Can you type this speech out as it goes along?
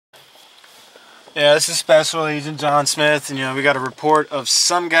Yeah, this is Special Agent John Smith, and we got a report of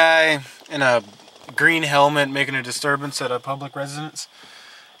some guy in a green helmet making a disturbance at a public residence,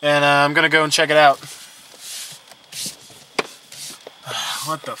 and I'm gonna go and check it out.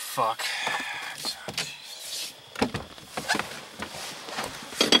 What the fuck?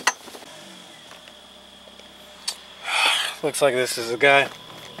 Looks like this is a guy.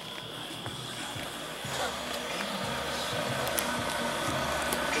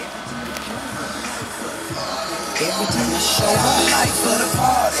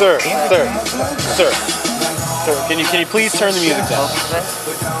 Sir, can you please turn the music down?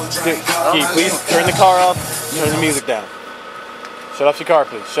 Can you please turn the car off? Turn the music down. Shut off your car,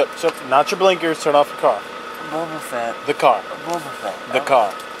 please. Shut, not your blinkers, turn off your car. Boba Fett. The car. Boba Fett. The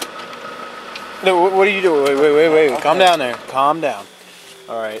car. No, what are you doing? Wait. Okay. Calm down there. Calm down.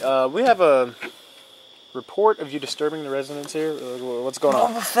 Alright, we have a report of you disturbing the residents here. What's going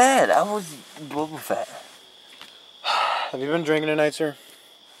on? Boba Fett. I was Boba Fett. Have you been drinking tonight, sir?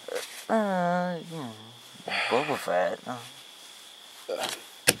 Boba Fett. Let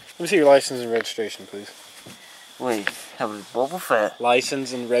me see your license and registration, please. Wait, that was Boba Fett.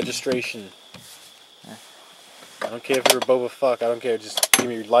 License and registration. I don't care if you're a Boba Fuck. I don't care. Just give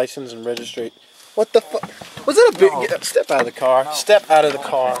me your license and registration. What the fuck? Was that a big... No. Step out of the car. No. Step out of the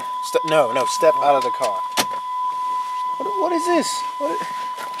car. No, step out of the car. What is this?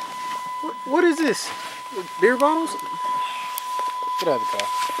 What is this? Beer bottles? Get out of the car.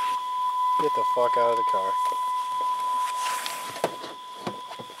 Get the fuck out of the car.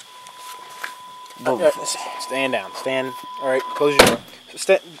 Stand down. Stand. All right. Close your door.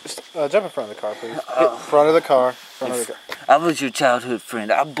 Jump in front of the car, please. Front of the car. I was your childhood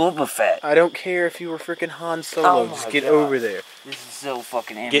friend. I'm Boba Fett. I don't care if you were freaking Han Solo. Just get over there. This is so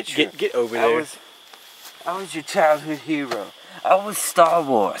fucking amateur. Get over there. I was your childhood hero. I was Star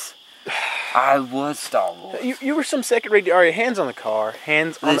Wars. I was Star Wars. You were some second-rate. All right, hands on the car.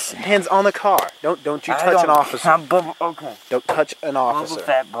 Hands on the car. Don't you touch an officer. Okay. Don't touch an officer.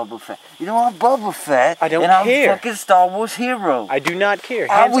 Boba Fett. You know I'm Boba Fett. I don't I'm care. a fucking Star Wars hero. I do not care.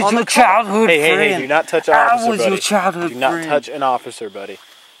 Hands on the car. Childhood friend. Hey, do not touch an officer, buddy. I was your childhood friend. Do not touch an officer, buddy.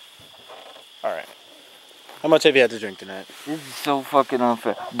 All right. How much have you had to drink tonight? This is so fucking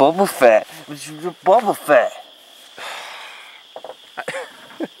unfair. Boba Fett. Boba Fett.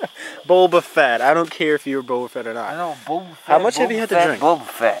 Boba Fett. I don't care if you're Boba Fett or not. I know, Boba Fett. How much have you had to drink? Boba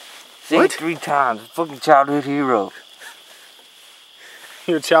Fett. Say it 3 times. Fucking childhood hero.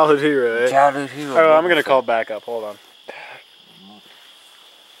 You're a childhood hero, eh? Childhood hero. Oh, I'm gonna call back up. Hold on.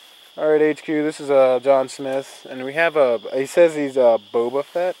 Alright, HQ, this is John Smith, and we have he says he's Boba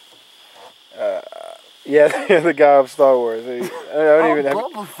Fett. Yeah, the guy of Star Wars.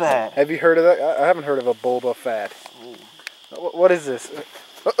 Boba Fett. Have you heard of that? I haven't heard of a Boba Fett. What is this?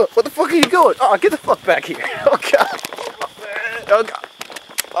 What the fuck are you going? Oh, get the fuck back here. Oh, God. Oh, God.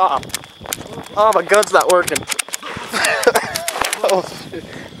 Oh, my gun's not working. Oh, shit.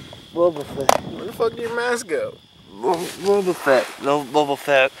 Boba Fett. Where the fuck did your mask go? Boba Fett. No, Boba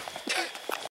Fett.